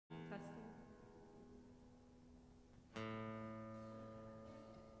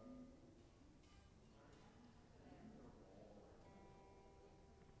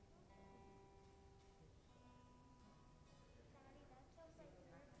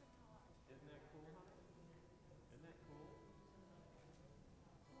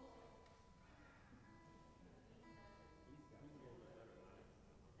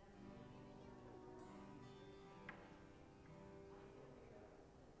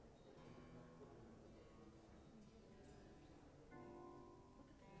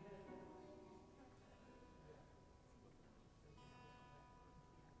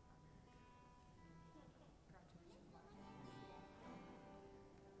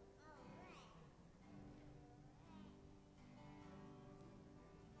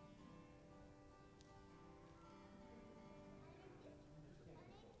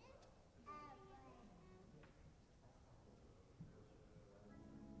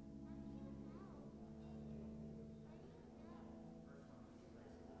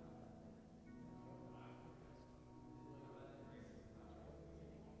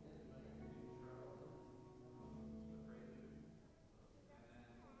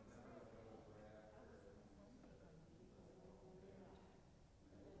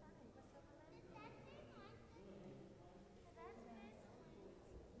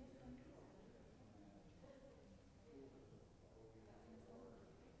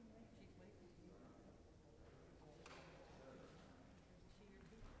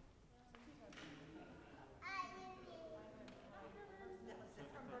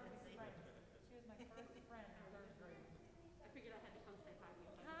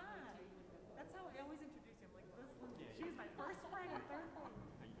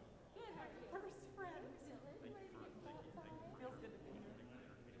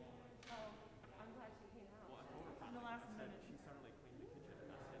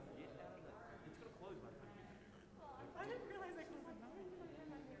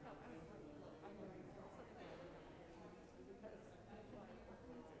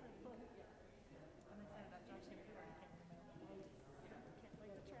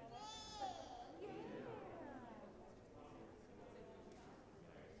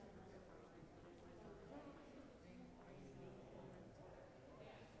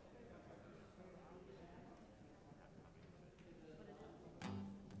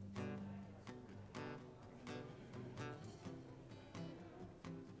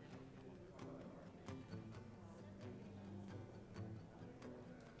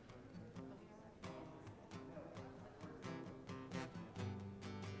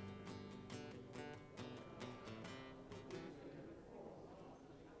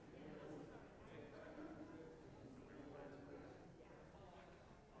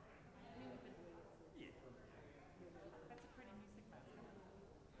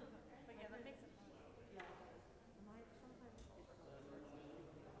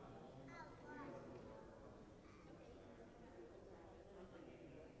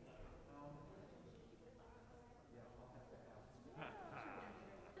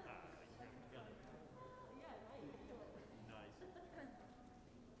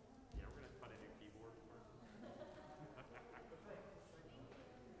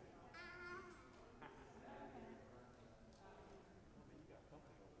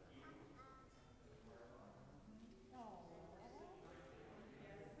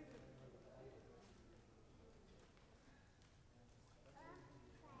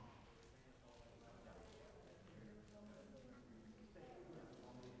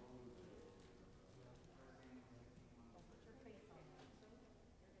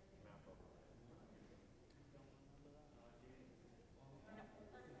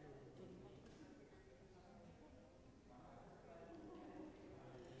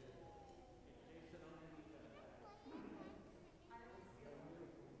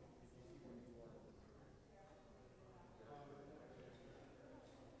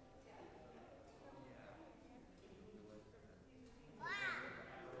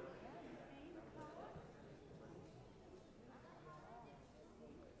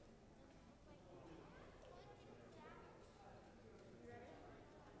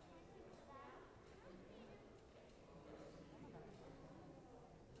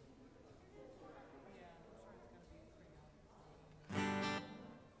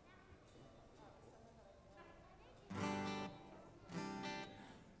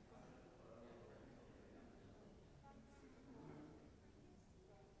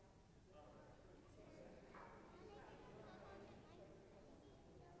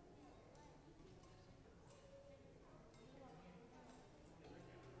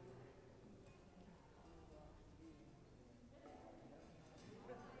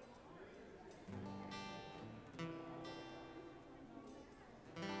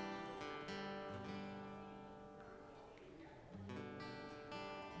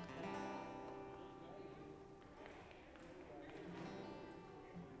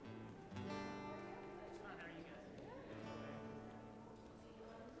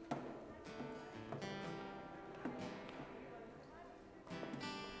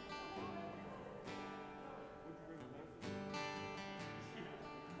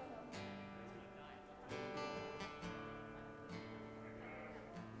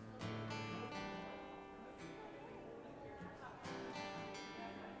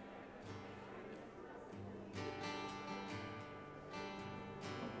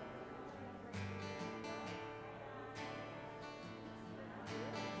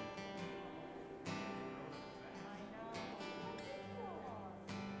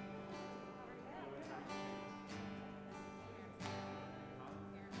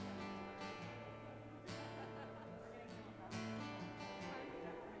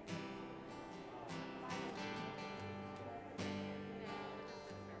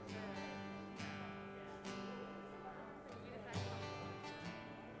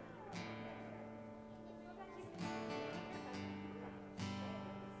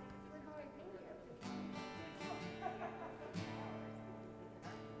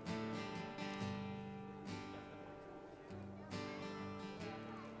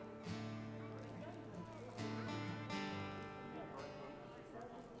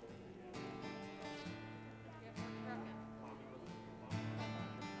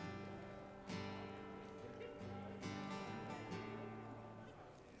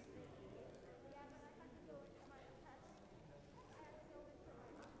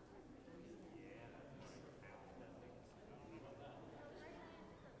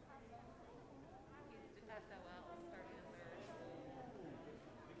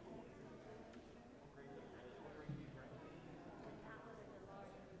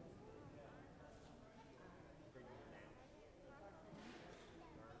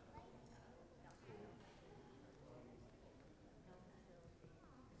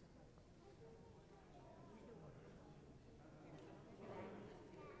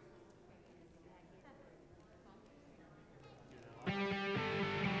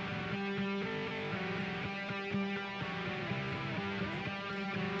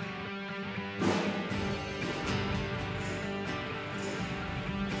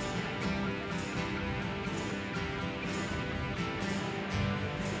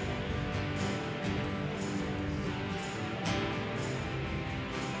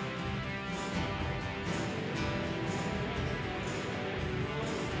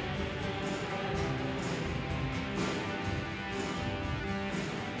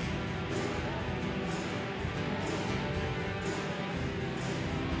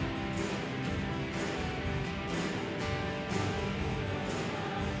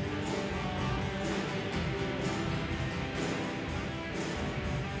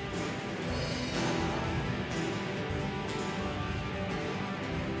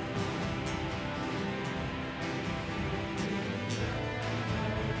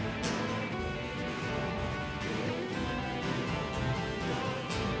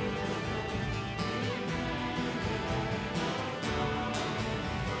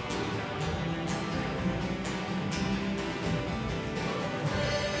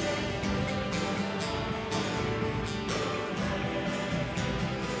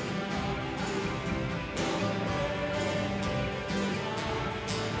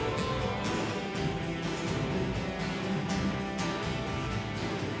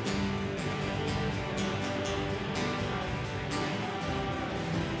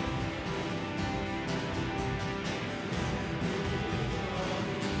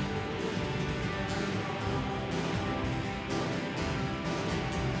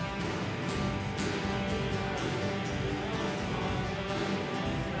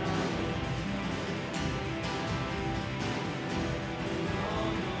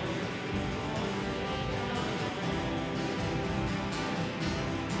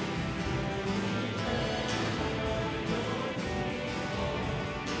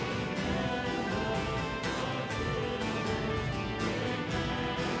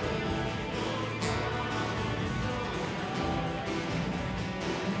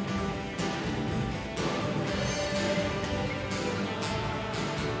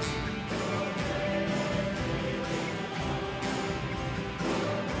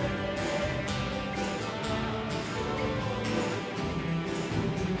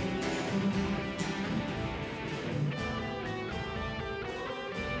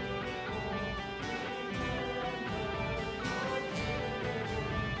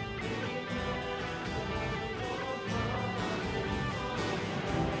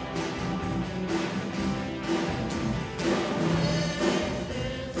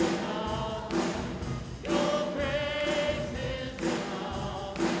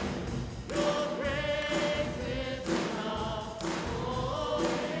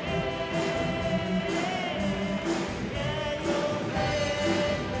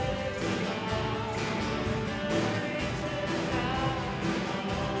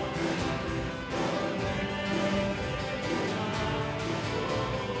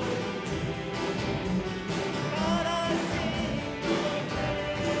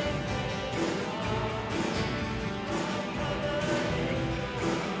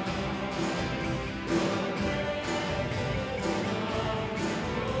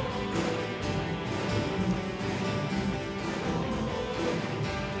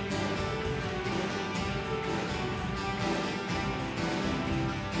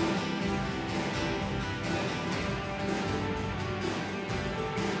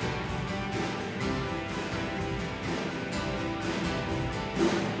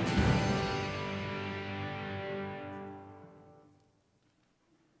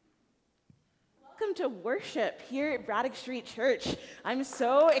welcome to worship here at Braddock Street Church. I'm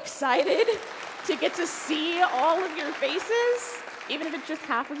so excited to get to see all of your faces. Even if it's just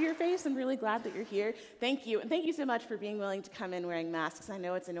half of your face, I'm really glad that you're here. Thank you. And thank you so much for being willing to come in wearing masks. I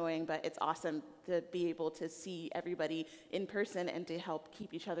know it's annoying, but it's awesome to be able to see everybody in person and to help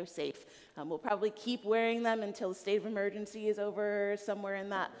keep each other safe. We'll probably keep wearing them until the state of emergency is over, somewhere in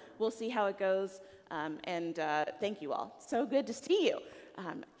that. We'll see how it goes. Thank you all. So good to see you.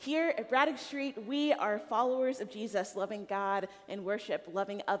 Here at Braddock Street, we are followers of Jesus, loving God in worship,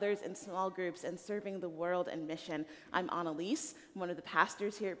 loving others in small groups, and serving the world in mission. I'm Annalise. I'm one of the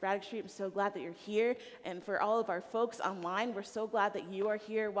pastors here at Braddock Street. I'm so glad that you're here. And for all of our folks online, we're so glad that you are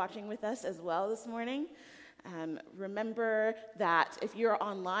here watching with us as well this morning. Remember that if you're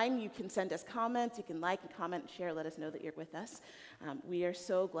online, you can send us comments. You can like and comment and share. Let us know that you're with us. We are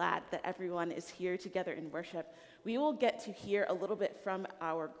so glad that everyone is here together in worship. We will get to hear a little bit from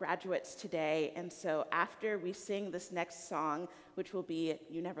our graduates today, and so after we sing this next song, which will be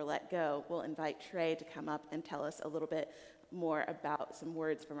You Never Let Go, we'll invite Trey to come up and tell us a little bit more about some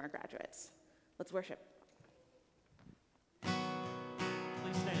words from our graduates. Let's worship. Please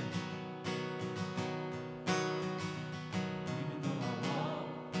stand.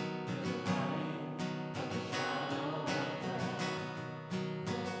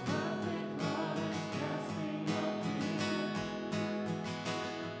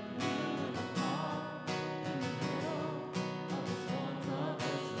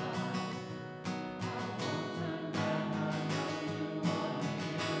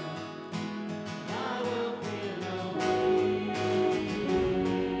 I will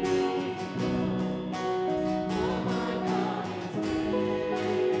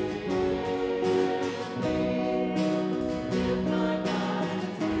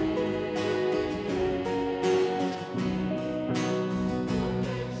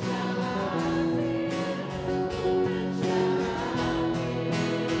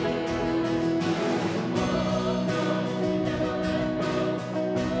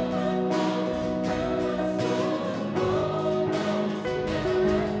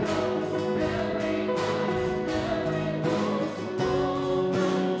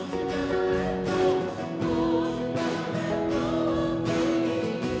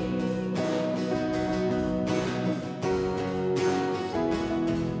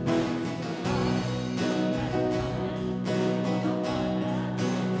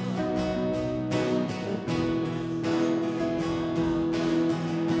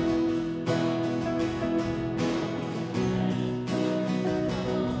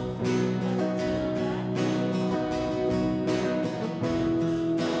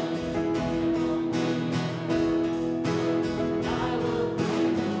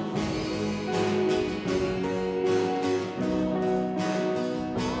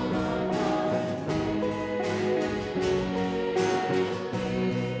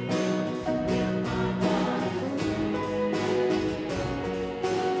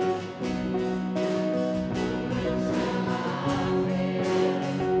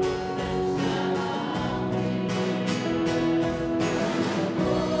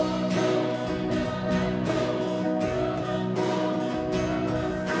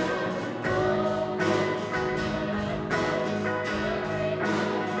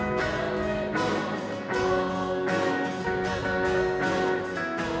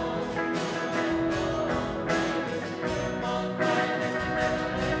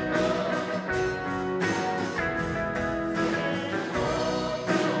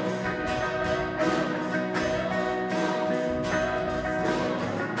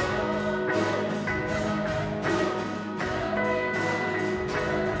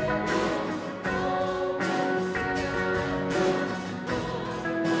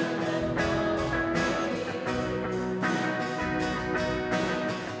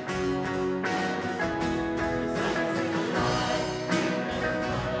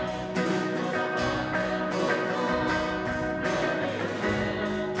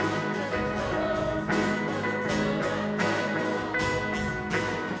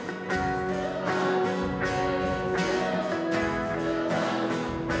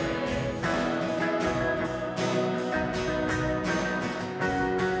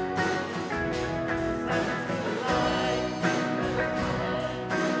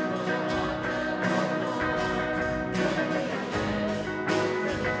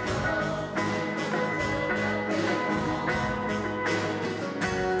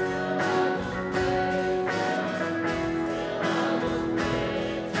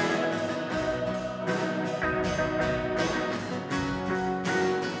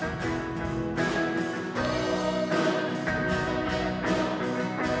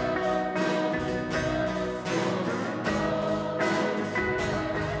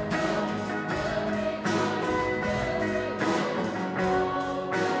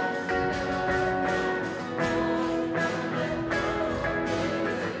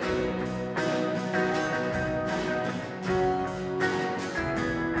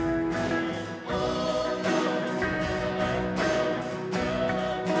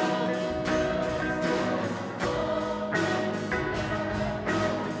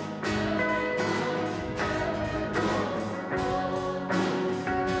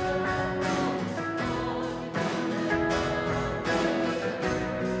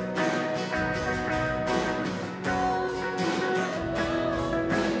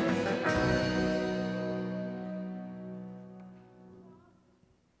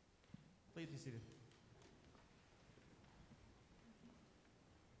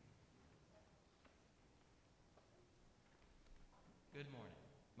Good morning.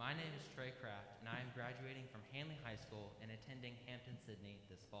 My name is Trey Kraft, and I am graduating from Hanley High School and attending Hampton-Sydney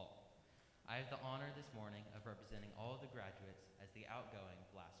this fall. I have the honor this morning of representing all of the graduates as the outgoing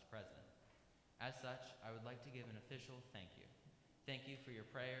BLAST president. As such, I would like to give an official thank you. Thank you for your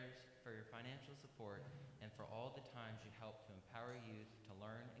prayers, for your financial support, and for all the times you helped to empower youth to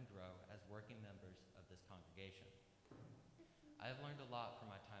learn and grow as working members of this congregation. I have learned a lot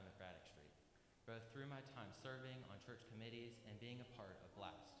from my time at Braddock Street, both through my time serving on church committees and being a part of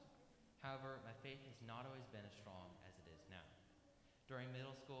BLAST. However, my faith has not always been as strong as it is now. During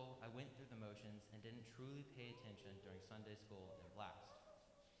middle school, I went through the motions and didn't truly pay attention during Sunday school and BLAST.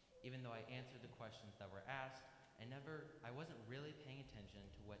 Even though I answered the questions that were asked, I wasn't really paying attention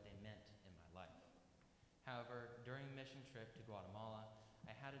to what they meant in my life. However, during a mission trip to Guatemala,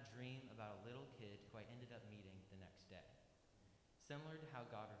 I had a dream about a little kid who I ended up meeting the next day. Similar to how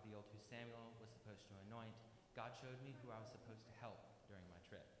God revealed who Samuel was supposed to anoint, God showed me who I was supposed to help during my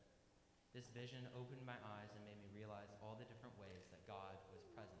trip. This vision opened my eyes and made me realize all the different ways that God was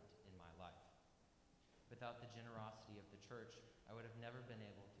present in my life. Without the generosity of the church, I would have never been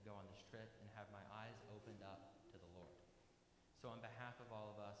able to go on this trip and have my eyes opened up to the Lord. So on behalf of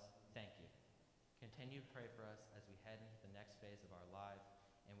all of us, thank you. Continue to pray for us as we head into the next phase of our life,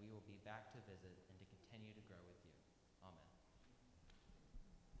 and we will be back to visit and to continue to grow with you. Amen.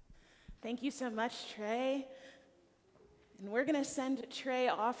 Thank you so much, Trey. And we're going to send Trey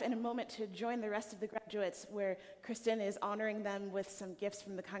off in a moment to join the rest of the graduates, where Kristen is honoring them with some gifts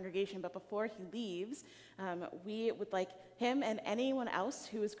from the congregation. But before he leaves, we would like him and anyone else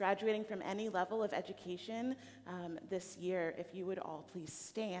who is graduating from any level of education this year, if you would all please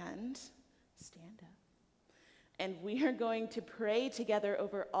stand up. And we are going to pray together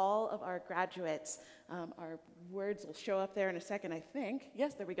over all of our graduates. Our words will show up there in a second, I think.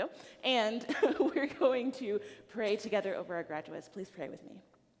 Yes, there we go. And we're going to pray together over our graduates. Please pray with me.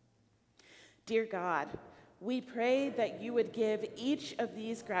 Dear God, we pray that you would give each of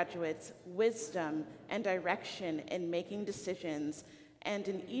these graduates wisdom and direction in making decisions and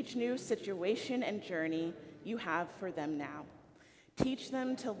in each new situation and journey you have for them now. Teach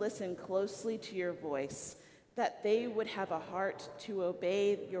them to listen closely to your voice, that they would have a heart to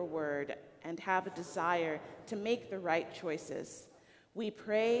obey your word and have a desire to make the right choices. We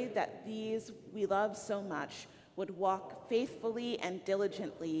pray that these we love so much would walk faithfully and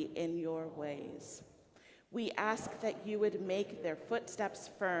diligently in your ways. We ask that you would make their footsteps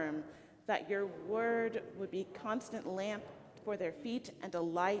firm, that your word would be constant lamp for their feet and a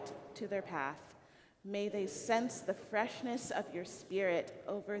light to their path. May they sense the freshness of your spirit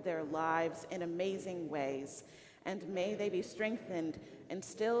over their lives in amazing ways, and may they be strengthened and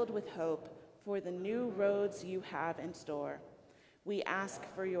filled with hope for the new roads you have in store. We ask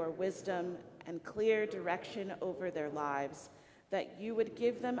for your wisdom and clear direction over their lives, that you would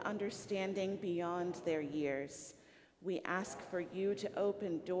give them understanding beyond their years. We ask for you to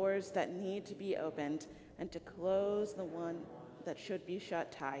open doors that need to be opened and to close the one that should be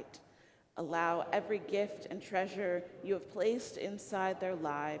shut tight. Allow every gift and treasure you have placed inside their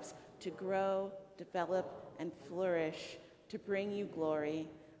lives to grow, develop, and flourish to bring you glory.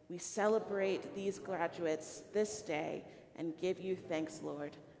 We celebrate these graduates this day and give you thanks,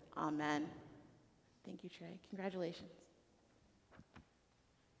 Lord. Amen. Thank you, Trey. Congratulations.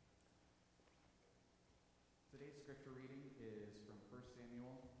 Today's scripture reading is from 1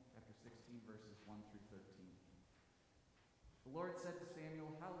 Samuel chapter 16, verses 1 through 13. The Lord said to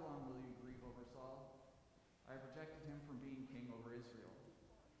Samuel, "How long will you grieve over Saul? I have rejected him from being king over Israel.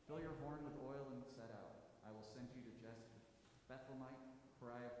 Fill your horn with oil and set out. I will send you to Jesse the Bethlehemite,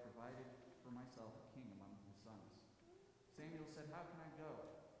 for I have provided for myself a king among his sons." Samuel said, "How can I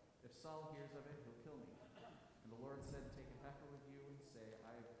go? If Saul hears of it, he'll kill me." And the Lord said, "Take a heifer with you and say,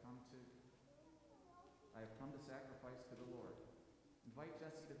 I have come to sacrifice to the Lord. Invite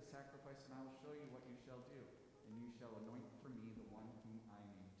Jesse to the sacrifice, and I will show you what you shall do, and you shall anoint for me the one whom I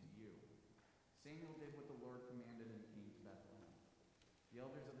name to you." Samuel did what the Lord commanded and came to Bethlehem. The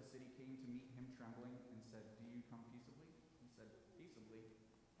elders of the city came to meet him trembling and said, "Do you come peaceably?" He said, "Peaceably.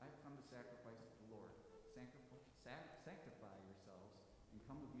 I have come to sacrifice to the Lord. Sanctify yourselves and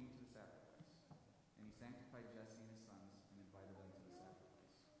come with me to the sacrifice." And he sanctified Jesse and his sons and invited them to the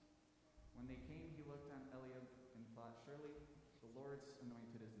sacrifice. When they came, he looked on Eliab and thought, "Surely the Lord's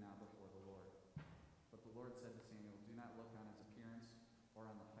anointed is now before the Lord." But the Lord said to Samuel, "Do not look on his appearance or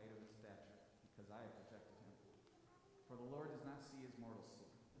on the height of his stature, because I have rejected him. For the Lord does not see as mortals see.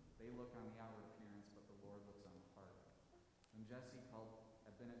 They look on the outward appearance, but the Lord looks on the heart." Then Jesse called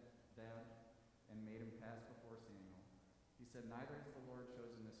Abinadab and made him pass before Samuel. He said, "Neither has the Lord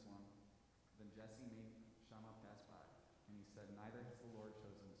chosen this one." Then Jesse made Shammah pass by, and he said, "Neither has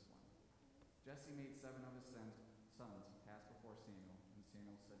Jesse made 7 of his sons pass before Samuel, and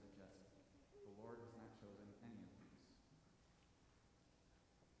Samuel said to Jesse, "The Lord has not chosen any of these."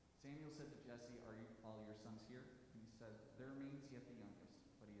 Samuel said to Jesse, "Are all your sons here?" And he said, "There remains yet the youngest,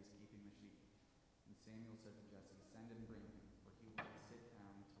 but he is keeping the sheep." And Samuel said to Jesse, "Send and bring him, for he will not sit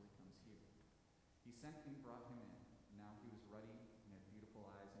down until he comes here." He sent and brought him in. Now he was ruddy and had beautiful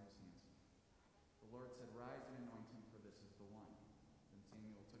eyes and was handsome. The Lord said, "Rise and anoint him, for this is the one." Then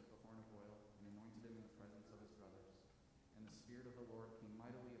Samuel took the horn of oil and anointed him in the presence of his brothers. And the Spirit of the Lord came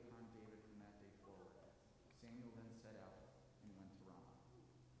mightily upon David from that day forward. Samuel then set out and went to Ramah.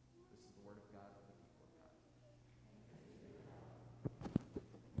 This is the word of God for the people of God.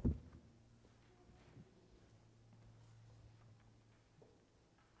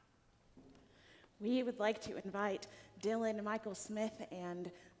 We would like to invite Dylan, Michael Smith,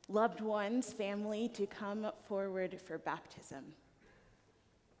 and loved ones, family, to come forward for baptism.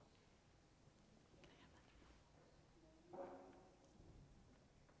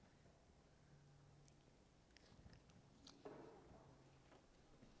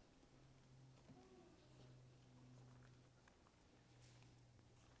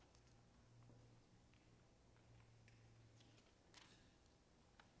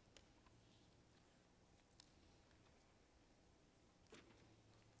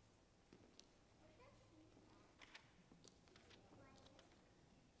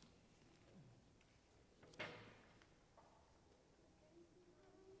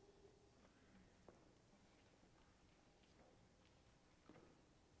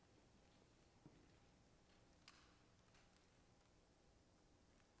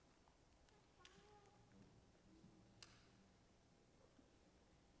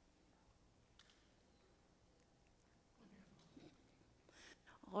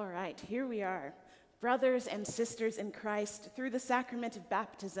 All right, here we are. Brothers and sisters in Christ, through the sacrament of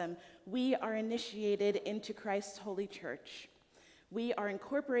baptism, we are initiated into Christ's holy church. We are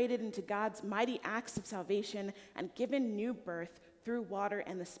incorporated into God's mighty acts of salvation and given new birth through water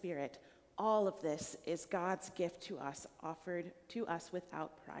and the Spirit. All of this is God's gift to us, offered to us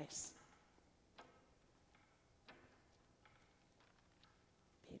without price.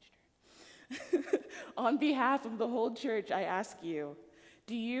 Page turn. On behalf of the whole church, I ask you,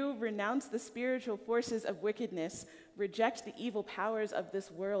 do you renounce the spiritual forces of wickedness, reject the evil powers of this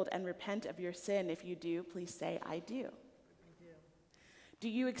world, and repent of your sin? If you do, please say, "I do." Do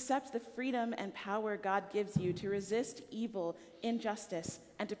you accept the freedom and power God gives you to resist evil, injustice,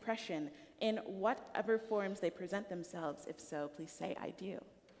 and oppression in whatever forms they present themselves? If so, please say, "I do."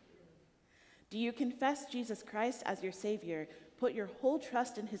 Do you confess Jesus Christ as your Savior, put your whole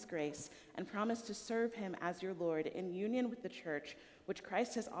trust in his grace, and promise to serve him as your Lord in union with the church, which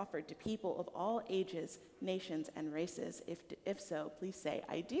Christ has offered to people of all ages, nations, and races? If so, please say,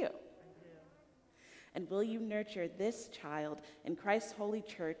 "I do." And will you nurture this child in Christ's holy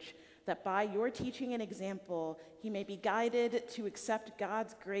church, that by your teaching and example, he may be guided to accept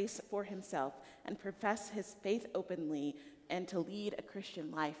God's grace for himself and profess his faith openly and to lead a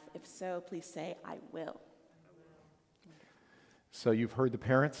Christian life? If so, please say, "I will." So you've heard the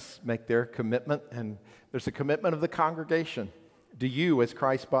parents make their commitment, and there's a commitment of the congregation. Do you, as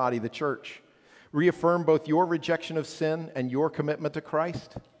Christ's body, the church, reaffirm both your rejection of sin and your commitment to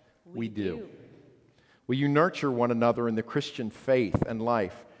Christ? We do. Will you nurture one another in the Christian faith and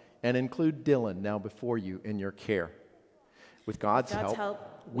life, and include Dylan now before you in your care? With God's help,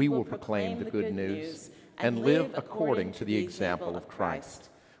 we will proclaim the good news and live according to the example of Christ.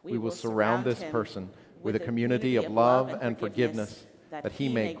 We will surround this person with a community of love and forgiveness, that he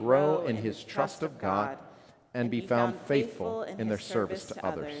may grow in his trust of God and be found faithful in their service to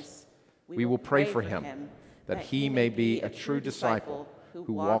others. We will pray for him, that he may be a true disciple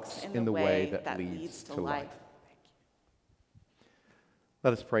who walks in the way that leads to life.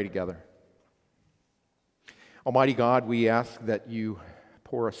 Let us pray together. Almighty God, we ask that you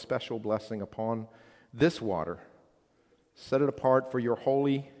pour a special blessing upon this water. Set it apart for your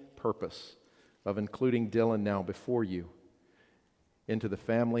holy purpose of including Dylan now before you into the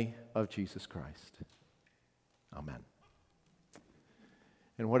family of Jesus Christ. Amen.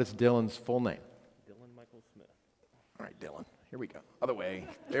 And what is Dylan's full name? Dylan Michael Smith. All right, Dylan. Here we go. Other way.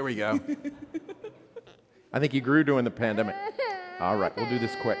 There we go. I think he grew during the pandemic. All right, we'll do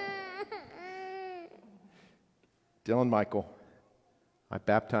this quick. Dylan Michael, I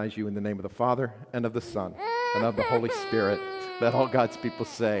baptize you in the name of the Father and of the Son and of the Holy Spirit. Let all God's people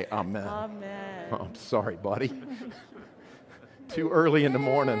say, Amen. Amen. Oh, I'm sorry, buddy. Too early in the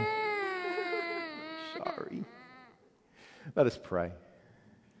morning. Sorry. Let us pray.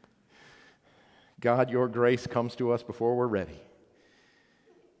 God, your grace comes to us before we're ready.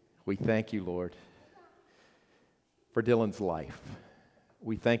 We thank you, Lord, for Dylan's life.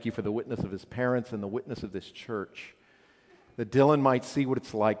 We thank you for the witness of his parents and the witness of this church, that Dylan might see what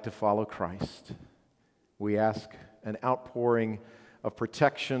it's like to follow Christ. We ask an outpouring of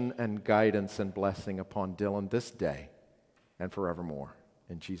protection and guidance and blessing upon Dylan this day and forevermore.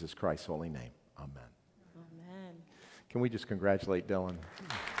 In Jesus Christ's holy name, amen. Amen. Can we just congratulate Dylan?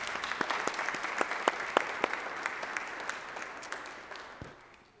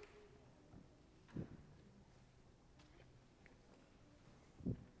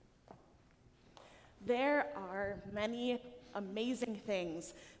 There are many amazing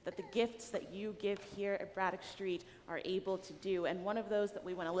things that the gifts that you give here at Braddock Street are able to do. And one of those that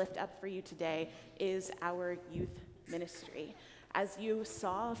we want to lift up for you today is our youth ministry. As you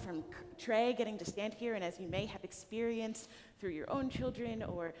saw from Trey getting to stand here, and as you may have experienced through your own children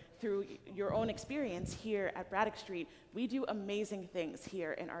or through your own experience here at Braddock Street, we do amazing things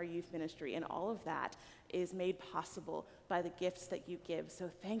here in our youth ministry, and all of that is made possible by the gifts that you give. So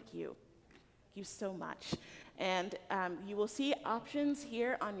thank you. Thank you so much. And you will see options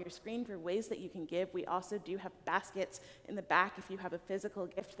here on your screen for ways that you can give. We also do have baskets in the back if you have a physical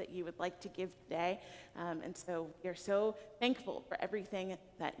gift that you would like to give today. And so we are so thankful for everything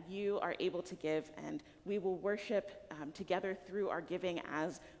that you are able to give. And we will worship together through our giving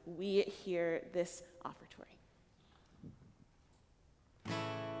as we hear this offertory.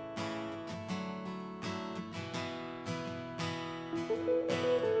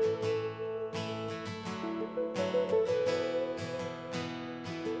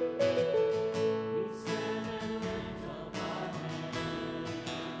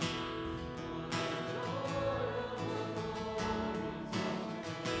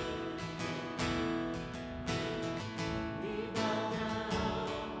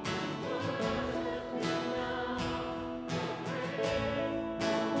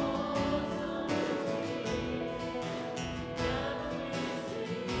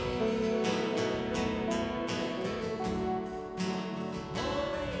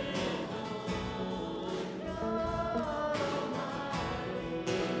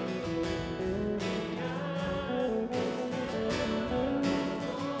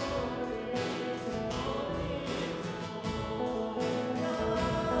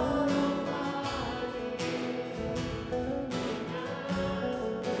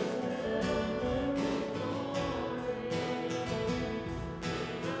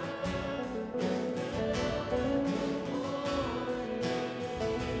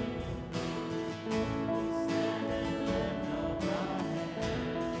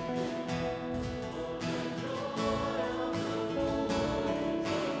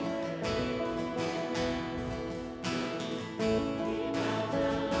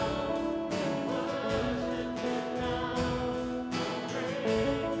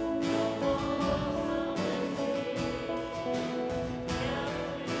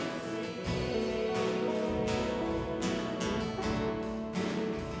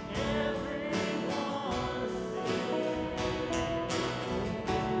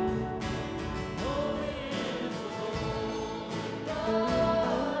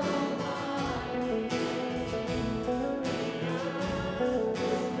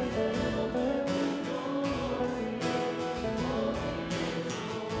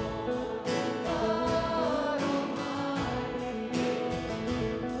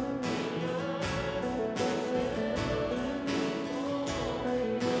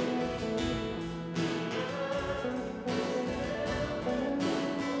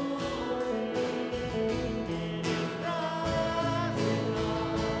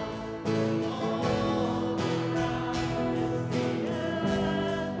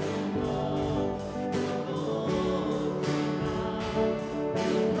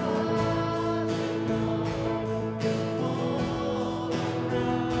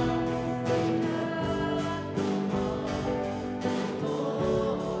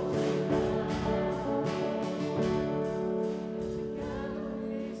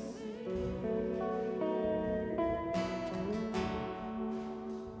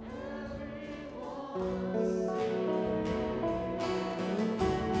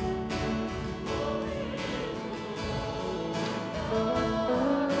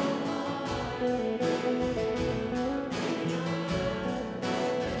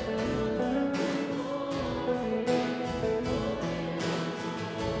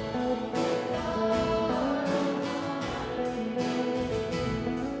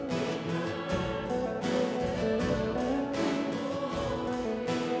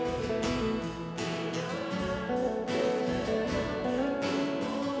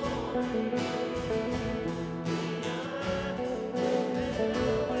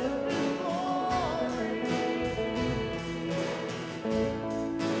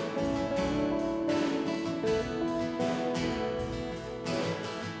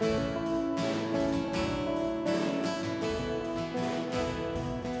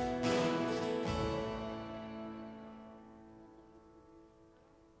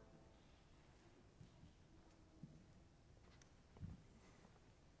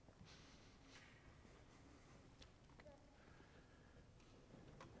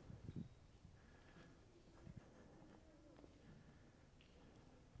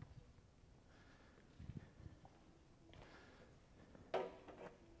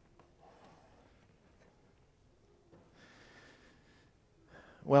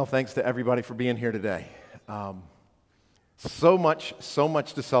 Well, thanks to everybody for being here today. So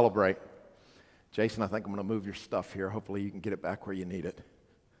much to celebrate. Jason, I think I'm going to move your stuff here. Hopefully you can get it back where you need it.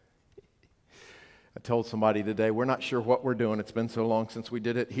 I told somebody today, we're not sure what we're doing. It's been so long since we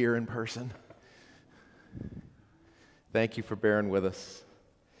did it here in person. Thank you for bearing with us.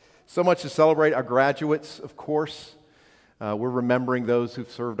 So much to celebrate. Our graduates, of course. We're remembering those who've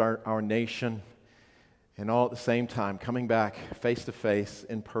served our nation. And all at the same time, coming back face to face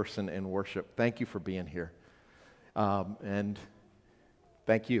in person in worship. Thank you for being here. And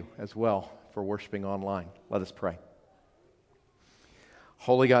thank you as well for worshiping online. Let us pray.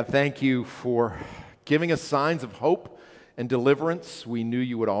 Holy God, thank you for giving us signs of hope and deliverance. We knew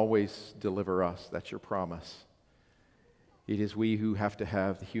you would always deliver us. That's your promise. It is we who have to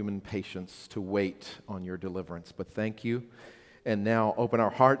have the human patience to wait on your deliverance. But thank you. And now open our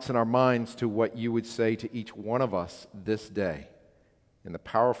hearts and our minds to what you would say to each one of us this day. In the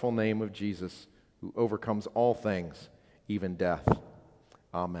powerful name of Jesus, who overcomes all things, even death.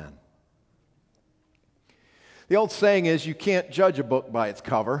 Amen. The old saying is, you can't judge a book by its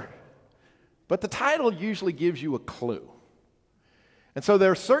cover, but the title usually gives you a clue. And so there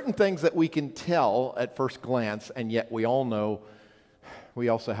are certain things that we can tell at first glance, and yet we all know we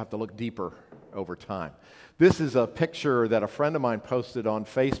also have to look deeper over time. This is a picture that a friend of mine posted on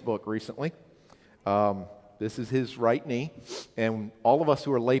Facebook recently. This is his right knee, and all of us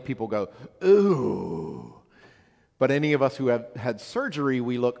who are lay people go, ooh. But any of us who have had surgery,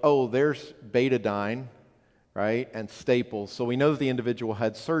 we look, oh, there's betadine, right, and staples. So we know that the individual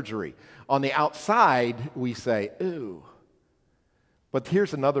had surgery. On the outside, we say, ooh. But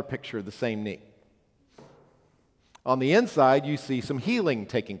here's another picture of the same knee. On the inside, you see some healing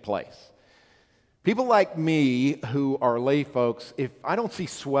taking place. People like me who are lay folks, if I don't see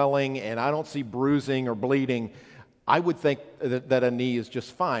swelling and I don't see bruising or bleeding, I would think that a knee is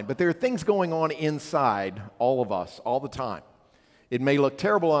just fine. But there are things going on inside all of us all the time. It may look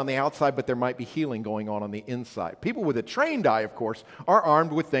terrible on the outside, but there might be healing going on the inside. People with a trained eye, of course, are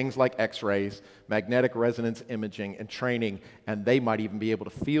armed with things like x-rays, magnetic resonance imaging, and training, and they might even be able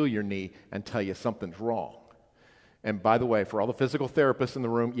to feel your knee and tell you something's wrong. And by the way, for all the physical therapists in the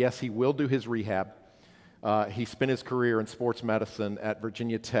room, yes, he will do his rehab. He spent his career in sports medicine at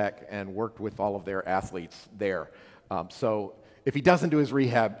Virginia Tech and worked with all of their athletes there. So if he doesn't do his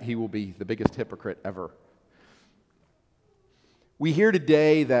rehab, he will be the biggest hypocrite ever. We hear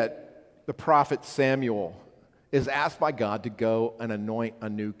today that the prophet Samuel is asked by God to go and anoint a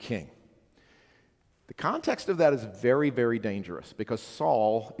new king. The context of that is very, very dangerous because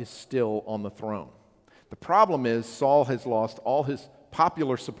Saul is still on the throne. The problem is Saul has lost all his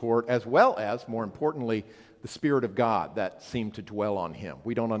popular support as well as, more importantly, the Spirit of God that seemed to dwell on him.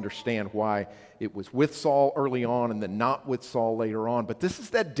 We don't understand why it was with Saul early on and then not with Saul later on, but this is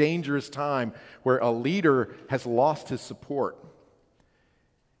that dangerous time where a leader has lost his support.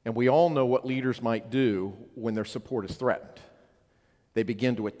 And we all know what leaders might do when their support is threatened. They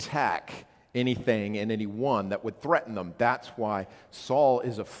begin to attack anything and anyone that would threaten them. That's why Saul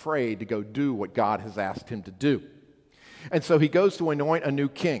is afraid to go do what God has asked him to do. And so he goes to anoint a new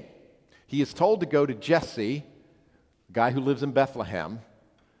king. He is told to go to Jesse, a guy who lives in Bethlehem,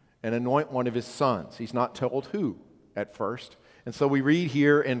 and anoint one of his sons. He's not told who at first. And so we read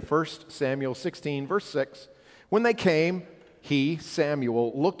here in 1 Samuel 16, verse 6, when they came, he,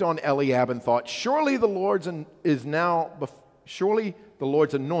 Samuel, looked on Eliab and thought, surely the Lord's anointed is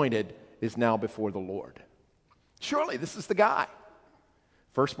now before the Lord. Surely this is the guy.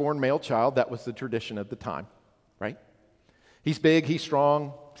 Firstborn male child, that was the tradition at the time, right? He's big, he's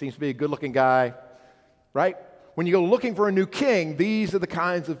strong, seems to be a good-looking guy, right? When you go looking for a new king, these are the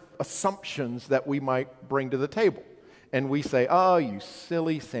kinds of assumptions that we might bring to the table. And we say, oh, you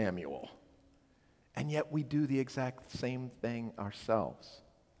silly Samuel. And yet we do the exact same thing ourselves.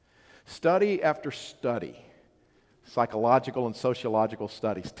 Study after study, psychological and sociological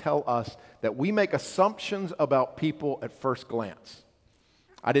studies, tell us that we make assumptions about people at first glance.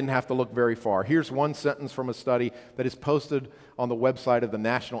 I didn't have to look very far. Here's one sentence from a study that is posted on the website of the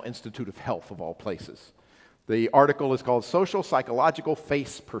National Institute of Health, of all places. The article is called Social Psychological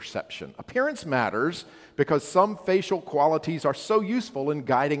Face Perception. Appearance matters because some facial qualities are so useful in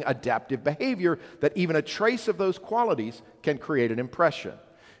guiding adaptive behavior that even a trace of those qualities can create an impression.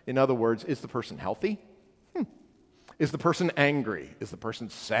 In other words, is the person healthy? Is the person angry? Is the person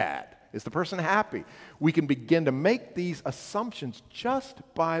sad? Is the person happy? We can begin to make these assumptions just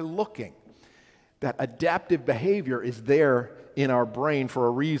by looking. That adaptive behavior is there in our brain for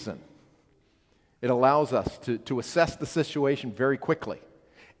a reason. It allows us to assess the situation very quickly.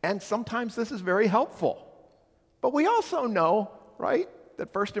 And sometimes this is very helpful. But we also know, right,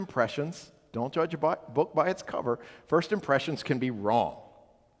 that first impressions, don't judge a book by its cover, first impressions can be wrong.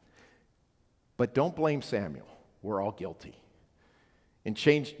 But don't blame Samuel. We're all guilty. In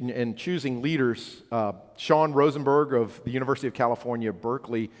choosing leaders, Sean Rosenberg of the University of California,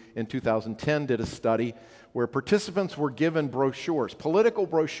 Berkeley, in 2010 did a study where participants were given brochures, political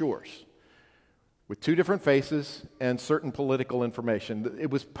brochures, with two different faces and certain political information. It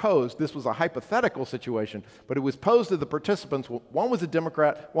was posed, this was a hypothetical situation, but it was posed to the participants. One was a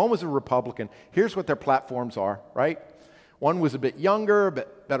Democrat, one was a Republican. Here's what their platforms are, right? One was a bit younger,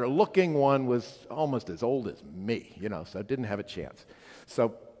 but better looking. One was almost as old as me, so didn't have a chance.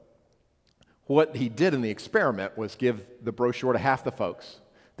 So what he did in the experiment was give the brochure to half the folks,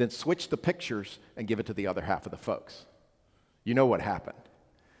 then switch the pictures and give it to the other half of the folks. You know what happened.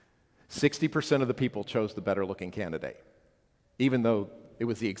 60% of the people chose the better looking candidate, even though it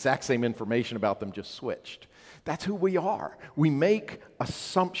was the exact same information about them, just switched. That's who we are. We make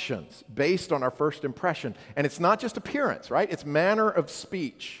assumptions based on our first impression. And it's not just appearance, right? It's manner of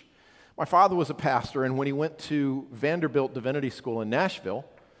speech. My father was a pastor, and when he went to Vanderbilt Divinity School in Nashville,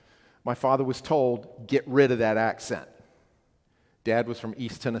 my father was told, get rid of that accent. Dad was from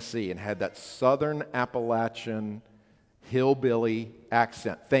East Tennessee and had that Southern Appalachian hillbilly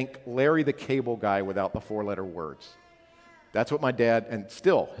accent. Think Larry the Cable Guy without the four-letter words. That's what my dad, and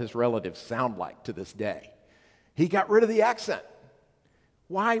still his relatives, sound like to this day. He got rid of the accent.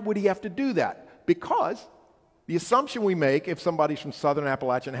 Why would he have to do that? Because the assumption we make if somebody's from Southern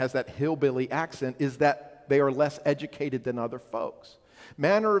Appalachia and has that hillbilly accent is that they are less educated than other folks.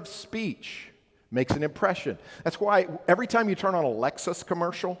 Manner of speech makes an impression. That's why every time you turn on a Lexus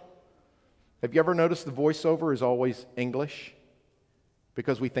commercial, have you ever noticed the voiceover is always English?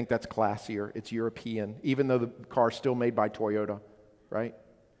 Because we think that's classier, it's European, even though the car's still made by Toyota, right?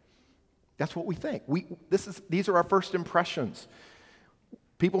 That's what we think. These are our first impressions.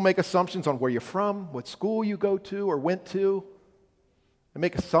 People make assumptions on where you're from, what school you go to or went to. They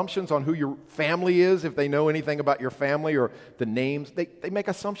make assumptions on who your family is, if they know anything about your family or the names. They make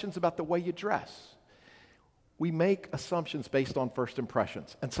assumptions about the way you dress. We make assumptions based on first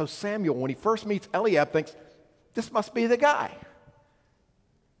impressions. And so Samuel, when he first meets Eliab, thinks, this must be the guy.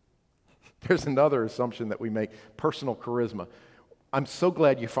 There's another assumption that we make, personal charisma. I'm so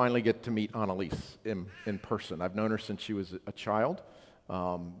glad you finally get to meet Annalise in person. I've known her since she was a child,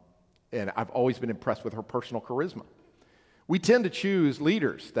 and I've always been impressed with her personal charisma. We tend to choose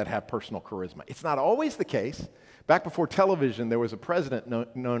leaders that have personal charisma. It's not always the case. Back before television, there was a president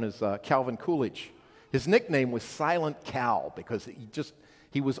known as Calvin Coolidge. His nickname was Silent Cal because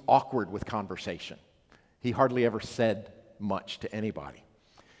he was awkward with conversation. He hardly ever said much to anybody.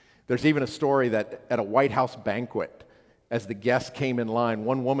 There's even a story that at a White House banquet, as the guests came in line,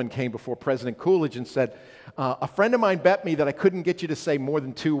 one woman came before President Coolidge and said, a friend of mine bet me that I couldn't get you to say more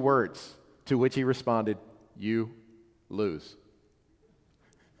than 2 words, to which he responded, you lose.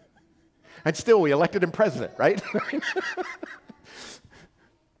 And still, we elected him president, right?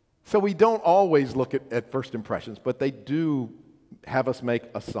 So we don't always look at first impressions, but they do have us make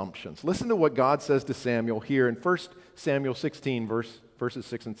assumptions. Listen to what God says to Samuel here in 1 Samuel 16, verses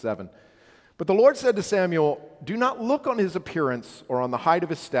 6 and 7. But the Lord said to Samuel, do not look on his appearance or on the height of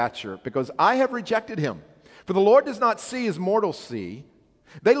his stature, because I have rejected him. For the Lord does not see as mortals see.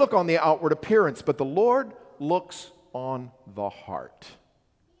 They look on the outward appearance, but the Lord looks on the heart.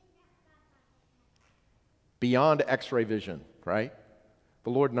 Beyond x-ray vision, right? The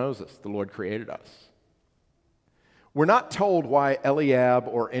Lord knows us. The Lord created us. We're not told why Eliab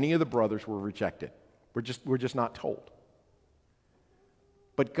or any of the brothers were rejected. We're just not told.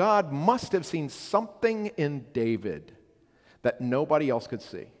 But God must have seen something in David that nobody else could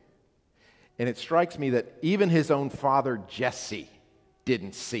see. And it strikes me that even his own father, Jesse,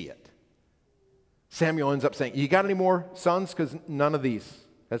 didn't see it. Samuel ends up saying, you got any more sons? Because none of these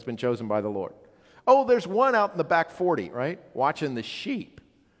has been chosen by the Lord. Oh, there's one out in the back 40, right? Watching the sheep.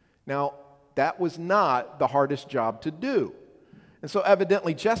 Now, that was not the hardest job to do. And so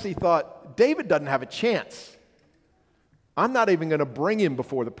evidently Jesse thought, David doesn't have a chance. I'm not even going to bring him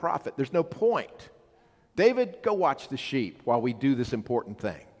before the prophet. There's no point. David, go watch the sheep while we do this important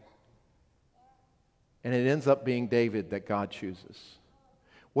thing. And it ends up being David that God chooses.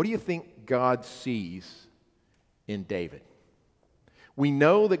 What do you think God sees in David? We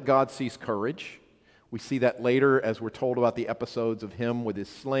know that God sees courage. We see that later as we're told about the episodes of him with his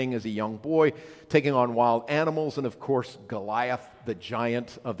sling as a young boy, taking on wild animals, and of course, Goliath, the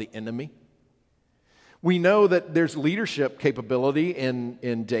giant of the enemy. We know that there's leadership capability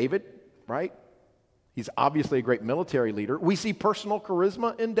in David, right? He's obviously a great military leader. We see personal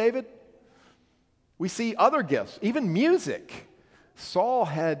charisma in David. We see other gifts, even music. Saul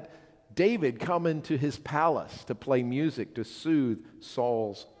had David come into his palace to play music to soothe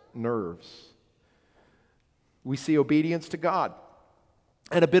Saul's nerves. We see obedience to God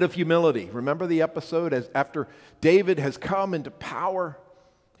and a bit of humility. Remember the episode as after David has come into power,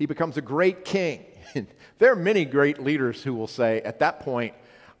 he becomes a great king. There are many great leaders who will say, at that point,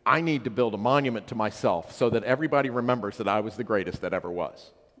 I need to build a monument to myself so that everybody remembers that I was the greatest that ever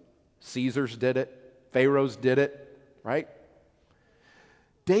was. Caesars did it. Pharaohs did it, right?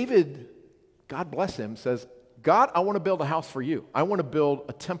 David, God bless him, says, God, I want to build a house for you. I want to build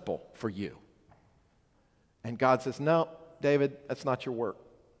a temple for you. And God says, no, David, that's not your work.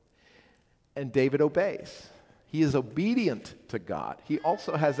 And David obeys. He is obedient to God. He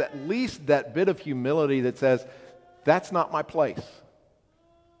also has at least that bit of humility that says, that's not my place,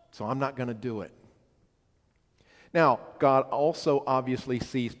 so I'm not going to do it. Now, God also obviously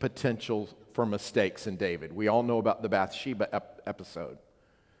sees potential for mistakes in David. We all know about the Bathsheba episode.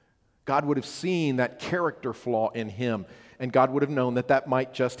 God would have seen that character flaw in him, and God would have known that that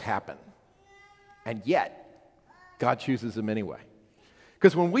might just happen. And yet, God chooses him anyway.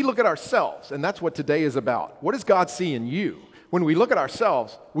 Because when we look at ourselves, and that's what today is about, what does God see in you? When we look at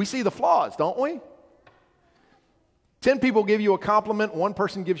ourselves, we see the flaws, don't we? 10 people give you a compliment, one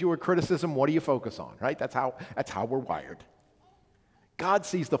person gives you a criticism, what do you focus on, right? That's how we're wired. God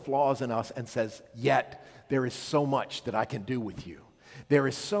sees the flaws in us and says, yet there is so much that I can do with you. There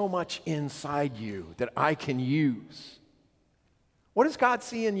is so much inside you that I can use. What does God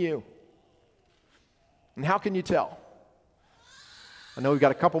see in you? And how can you tell? I know we've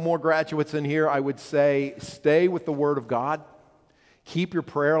got a couple more graduates in here. I would say stay with the Word of God. Keep your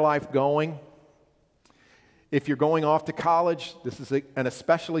prayer life going. If you're going off to college, this is an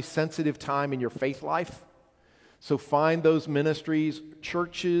especially sensitive time in your faith life. So find those ministries,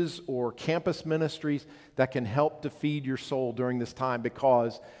 churches or campus ministries that can help to feed your soul during this time,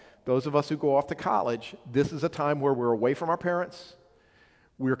 because those of us who go off to college, this is a time where we're away from our parents.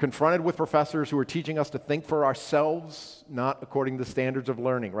 We're confronted with professors who are teaching us to think for ourselves, not according to the standards of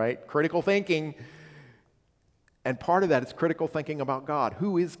learning, right? Critical thinking. And part of that is critical thinking about God.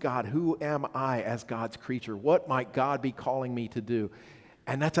 Who is God? Who am I as God's creature? What might God be calling me to do?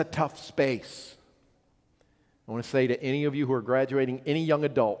 And that's a tough space. I want to say to any of you who are graduating, any young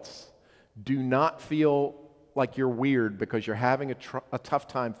adults, do not feel like you're weird because you're having a tough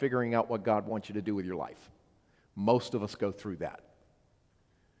time figuring out what God wants you to do with your life. Most of us go through that.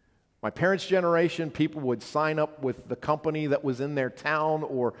 My parents' generation, people would sign up with the company that was in their town,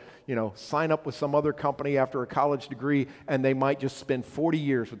 or, sign up with some other company after a college degree, and they might just spend 40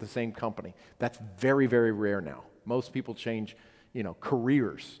 years with the same company. That's very, very rare now. Most people change,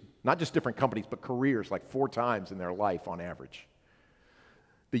 careers, not just different companies, but careers like 4 times in their life on average.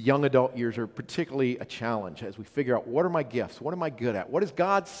 The young adult years are particularly a challenge as we figure out, what are my gifts? What am I good at? What does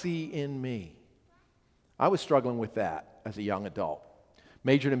God see in me? I was struggling with that as a young adult.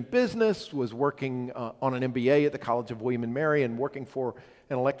 Majored in business, was working on an MBA at the College of William and Mary, and working for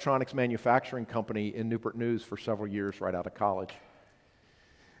an electronics manufacturing company in Newport News for several years right out of college.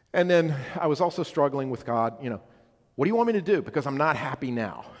 And then I was also struggling with God, what do you want me to do? Because I'm not happy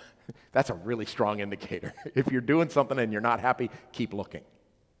now. That's a really strong indicator. If you're doing something and you're not happy, keep looking,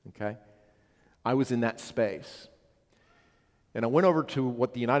 okay? I was in that space. And I went over to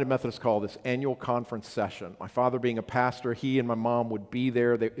what the United Methodists call this annual conference session. My father being a pastor, he and my mom would be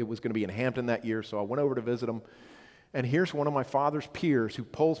there. It was going to be in Hampton that year, so I went over to visit them. And here's one of my father's peers who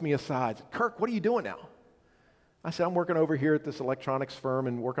pulls me aside. Kirk, what are you doing now? I said, I'm working over here at this electronics firm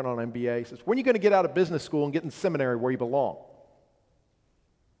and working on an MBA. He says, when are you going to get out of business school and get in seminary where you belong?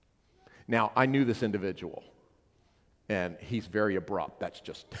 Now, I knew this individual. And he's very abrupt. That's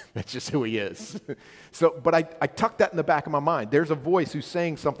just who he is. But I tucked that in the back of my mind. There's a voice who's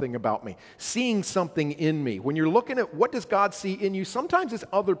saying something about me, seeing something in me. When you're looking at what does God see in you, sometimes it's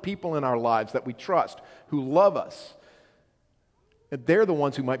other people in our lives that we trust, who love us. And they're the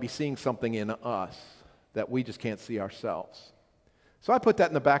ones who might be seeing something in us that we just can't see ourselves. So I put that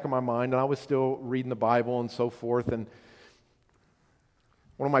in the back of my mind, and I was still reading the Bible and so forth. And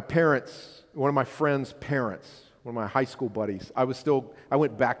one of my friend's parents, one of my high school buddies, I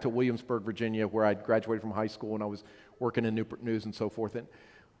went back to Williamsburg, Virginia, where I'd graduated from high school, and I was working in Newport News and so forth. And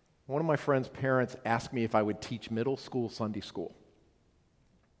one of my friend's parents asked me if I would teach middle school Sunday school.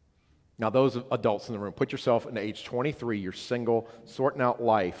 Now, those adults in the room, put yourself in age 23, you're single, sorting out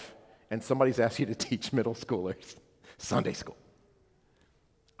life, and somebody's asked you to teach middle schoolers Sunday school.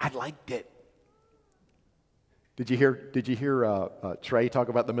 I liked it. Did you hear Trey talk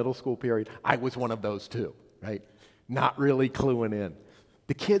about the middle school period? I was one of those too. Right? Not really cluing in.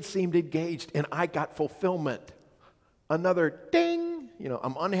 The kids seemed engaged, and I got fulfillment. Another ding.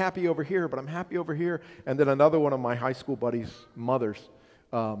 I'm unhappy over here, but I'm happy over here. And then another one of my high school buddies' mothers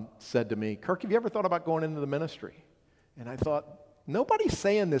said to me, Kirk, have you ever thought about going into the ministry? And I thought, nobody's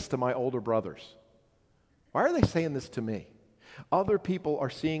saying this to my older brothers. Why are they saying this to me? Other people are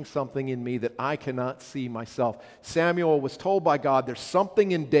seeing something in me that I cannot see myself. Samuel was told by God, there's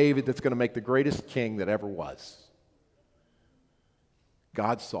something in David that's going to make the greatest king that ever was.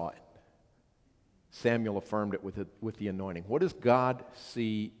 God saw it. Samuel affirmed it with the anointing. What does God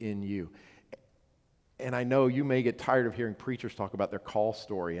see in you? And I know you may get tired of hearing preachers talk about their call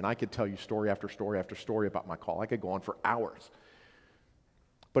story, and I could tell you story after story after story about my call. I could go on for hours.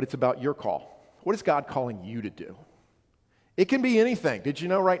 But it's about your call. What is God calling you to do? It can be anything. Did you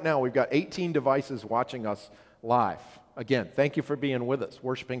know right now we've got 18 devices watching us live? Again, thank you for being with us,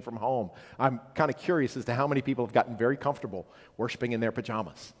 worshiping from home. I'm kind of curious as to how many people have gotten very comfortable worshiping in their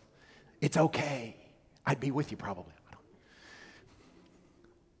pajamas. It's okay. I'd be with you probably.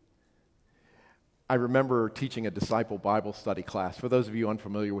 I remember teaching a disciple Bible study class. For those of you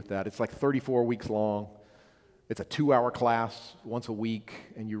unfamiliar with that, it's like 34 weeks long. It's a 2-hour class once a week,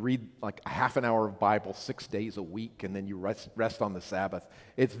 and you read like a half an hour of Bible 6 days a week, and then you rest on the Sabbath.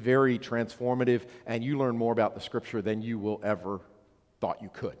 It's very transformative, and you learn more about the Scripture than you will ever thought you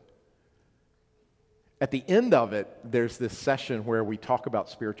could. At the end of it, there's this session where we talk about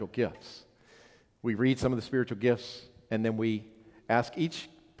spiritual gifts. We read some of the spiritual gifts, and then we ask each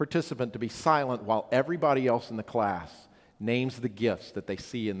participant to be silent while everybody else in the class names the gifts that they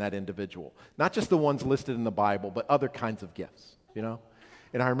see in that individual. Not just the ones listed in the Bible, but other kinds of gifts,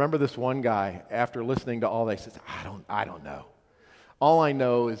 And I remember this one guy, after listening to all that, he says, I don't know. All I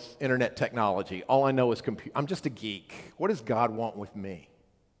know is internet technology. All I know is computer. I'm just a geek. What does God want with me?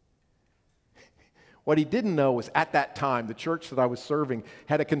 What he didn't know was at that time, the church that I was serving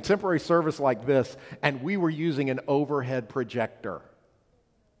had a contemporary service like this, and we were using an overhead projector.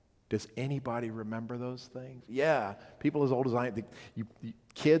 Does anybody remember those things? Yeah, people as old as I am.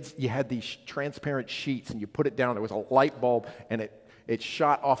 Kids, you had these transparent sheets, and you put it down. There was a light bulb, and it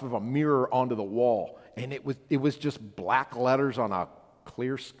shot off of a mirror onto the wall, and it was just black letters on a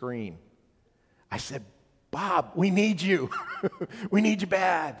clear screen. I said, Bob, we need you. We need you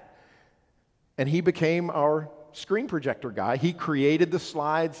bad. And he became our screen projector guy. He created the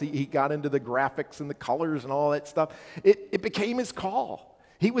slides. He got into the graphics and the colors and all that stuff. It became his call.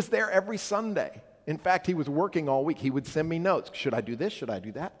 He was there every Sunday. In fact, he was working all week. He would send me notes. Should I do this? Should I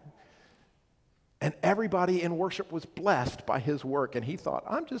do that? And everybody in worship was blessed by his work. And he thought,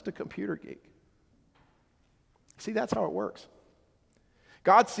 I'm just a computer geek. See, that's how it works.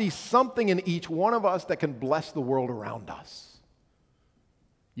 God sees something in each one of us that can bless the world around us.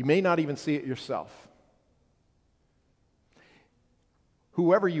 You may not even see it yourself.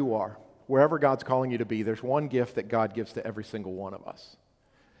 Whoever you are, wherever God's calling you to be, there's one gift that God gives to every single one of us.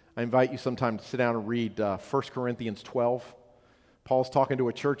 I invite you sometime to sit down and read 1 Corinthians 12. Paul's talking to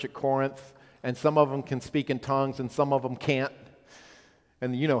a church at Corinth, and some of them can speak in tongues and some of them can't.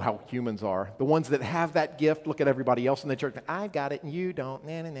 And you know how humans are. The ones that have that gift look at everybody else in the church. I got it and you don't.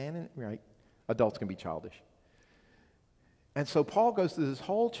 Right? Adults can be childish. And so Paul goes through this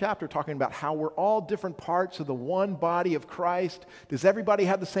whole chapter talking about how we're all different parts of the one body of Christ. Does everybody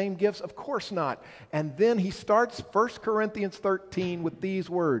have the same gifts? Of course not. And then he starts 1 Corinthians 13 with these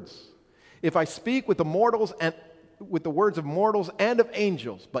words. If I speak with the mortals and with the words of mortals and of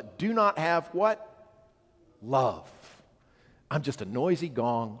angels, but do not have what? Love. I'm just a noisy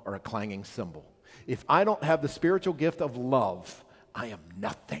gong or a clanging cymbal. If I don't have the spiritual gift of love, I am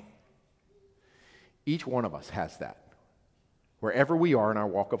nothing. Each one of us has that. Wherever we are in our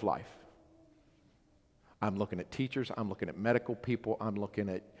walk of life. I'm looking at teachers, I'm looking at medical people, I'm looking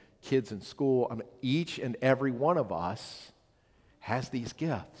at kids in school. Each and every one of us has these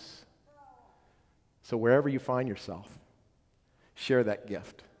gifts. So wherever you find yourself, share that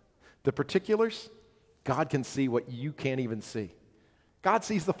gift. The particulars, God can see what you can't even see. God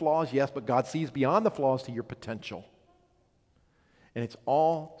sees the flaws, yes, but God sees beyond the flaws to your potential. And it's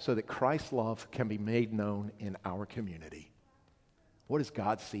all so that Christ's love can be made known in our community. What does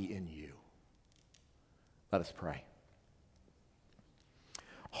God see in you? Let us pray.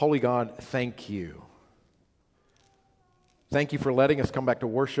 Holy God, thank you. Thank you for letting us come back to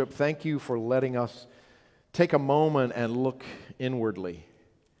worship. Thank you for letting us take a moment and look inwardly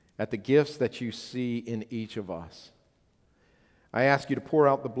at the gifts that you see in each of us. I ask you to pour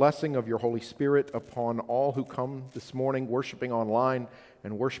out the blessing of your Holy Spirit upon all who come this morning, worshiping online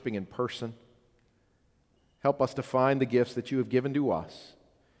and worshiping in person. Help us to find the gifts that you have given to us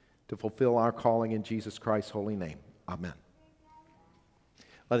to fulfill our calling in Jesus Christ's holy name. Amen.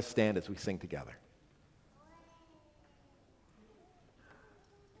 Let us stand as we sing together.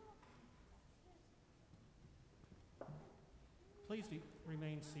 please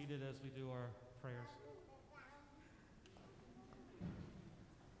remain seated as we do our prayers.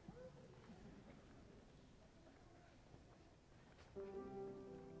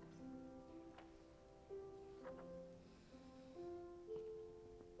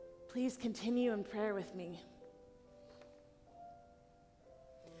 Please continue in prayer with me.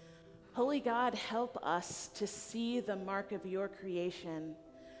 Holy God, help us to see the mark of your creation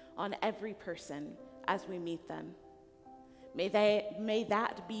on every person as we meet them. May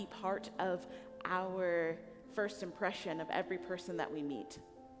that be part of our first impression of every person that we meet.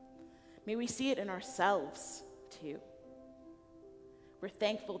 May we see it in ourselves too. We're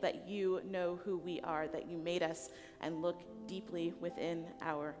thankful that you know who we are, that you made us and look deeply within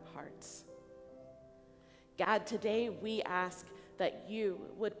our hearts. God, today we ask that you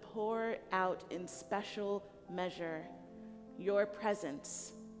would pour out in special measure your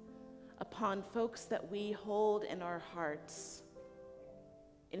presence upon folks that we hold in our hearts,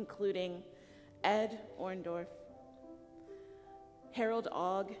 including Ed Orndorff, Harold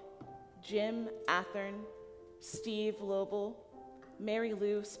Ogg, Jim Athern, Steve Lobel, Mary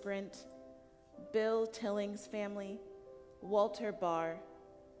Lou Sprint, Bill Tilling's family, Walter Barr,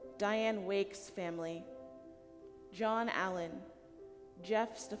 Diane Wake's family, John Allen,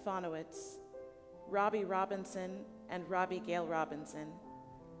 Jeff Stefanowitz, Robbie Robinson and Robbie Gale Robinson,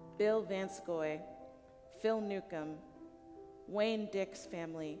 Bill Vanscoy, Phil Newcomb, Wayne Dick's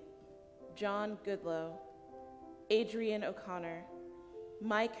family, John Goodlow, Adrian O'Connor,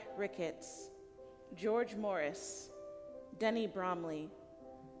 Mike Ricketts, George Morris, Denny Bromley,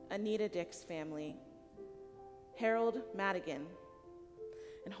 Anita Dick's family, Harold Madigan.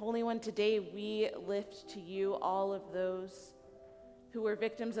 And Holy One, today we lift to you all of those who were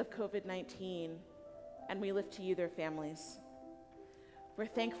victims of COVID-19, and we lift to you their families. We're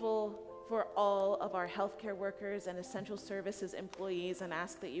thankful for all of our healthcare workers and essential services employees and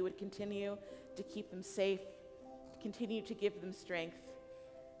ask that you would continue to keep them safe, continue to give them strength.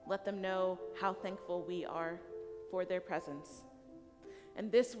 Let them know how thankful we are for their presence.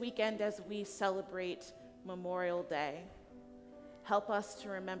 And this weekend, as we celebrate Memorial Day, help us to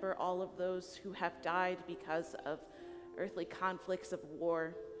remember all of those who have died because of earthly conflicts of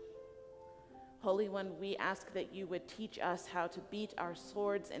war. Holy One, we ask that you would teach us how to beat our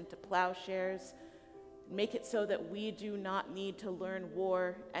swords into plowshares, make it so that we do not need to learn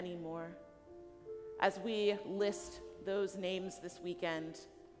war anymore. As we list those names this weekend,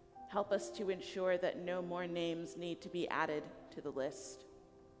 help us to ensure that no more names need to be added to the list.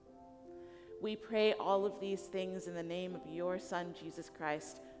 We pray all of these things in the name of your Son, Jesus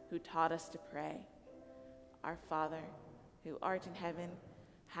Christ, who taught us to pray. Our Father, who art in heaven,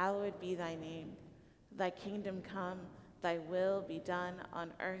 hallowed be thy name. Thy kingdom come, thy will be done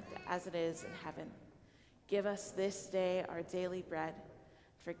on earth as it is in heaven. Give us this day our daily bread.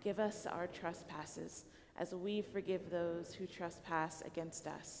 Forgive us our trespasses, as we forgive those who trespass against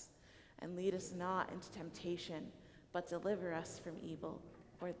us. And lead us not into temptation, but deliver us from evil.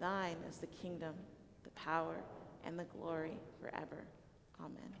 For thine is the kingdom, the power, and the glory forever.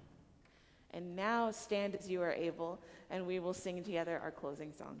 Amen. And now stand as you are able, and we will sing together our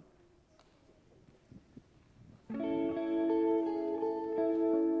closing song.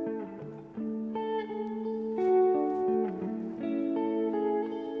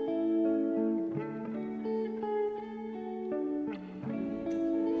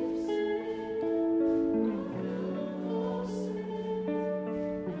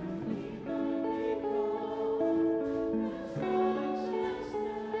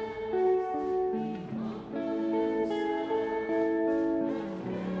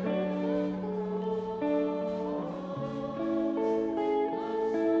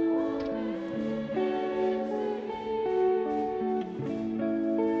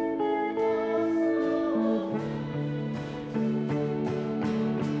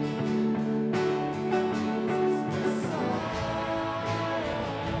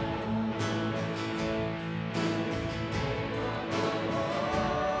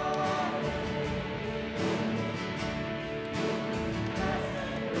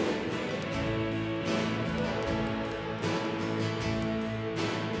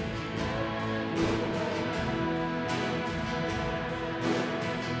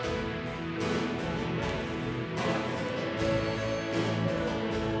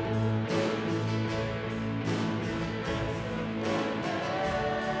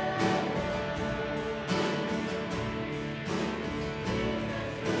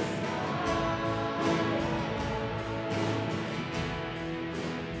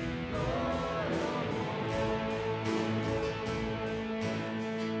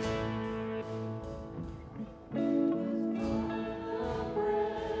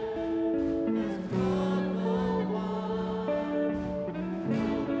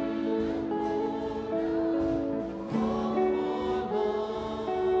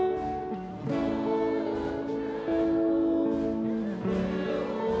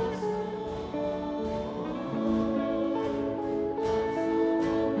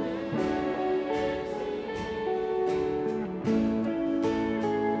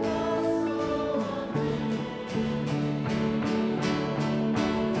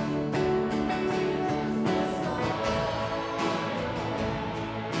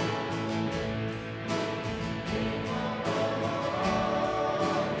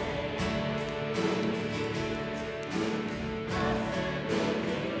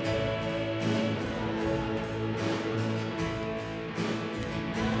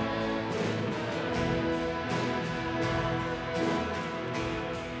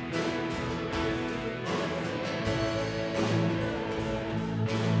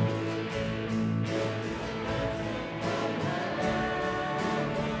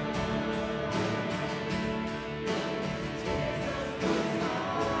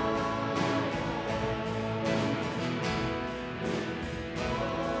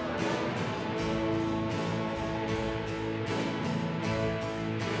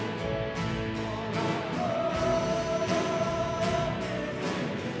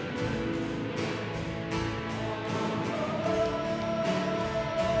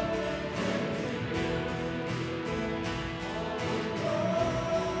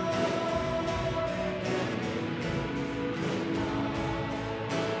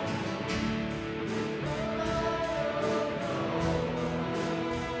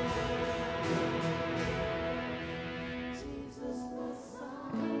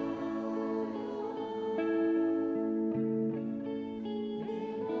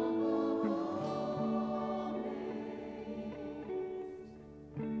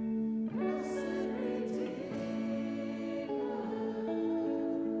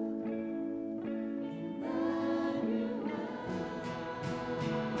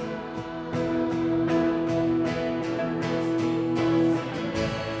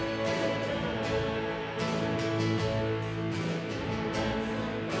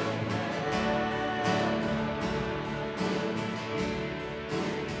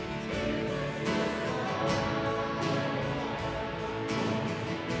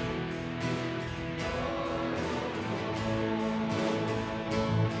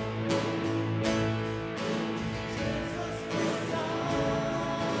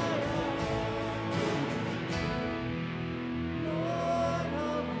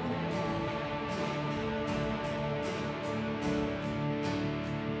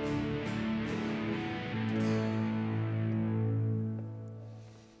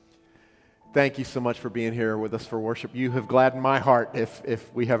 Thank you so much for being here with us for worship. You have gladdened my heart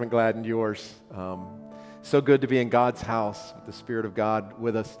if we haven't gladdened yours. So good to be in God's house with the Spirit of God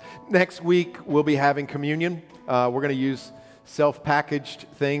with us. Next week, we'll be having communion. We're going to use self-packaged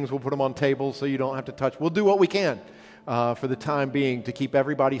things. We'll put them on tables so you don't have to touch. We'll do what we can for the time being to keep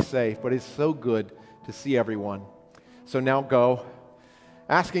everybody safe, but it's so good to see everyone. So now go,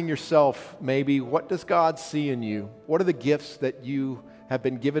 asking yourself maybe, what does God see in you? What are the gifts that you have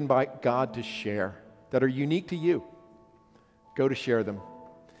been given by God to share that are unique to you? Go to share them.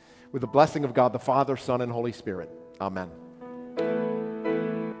 With the blessing of God, the Father, Son, and Holy Spirit. Amen.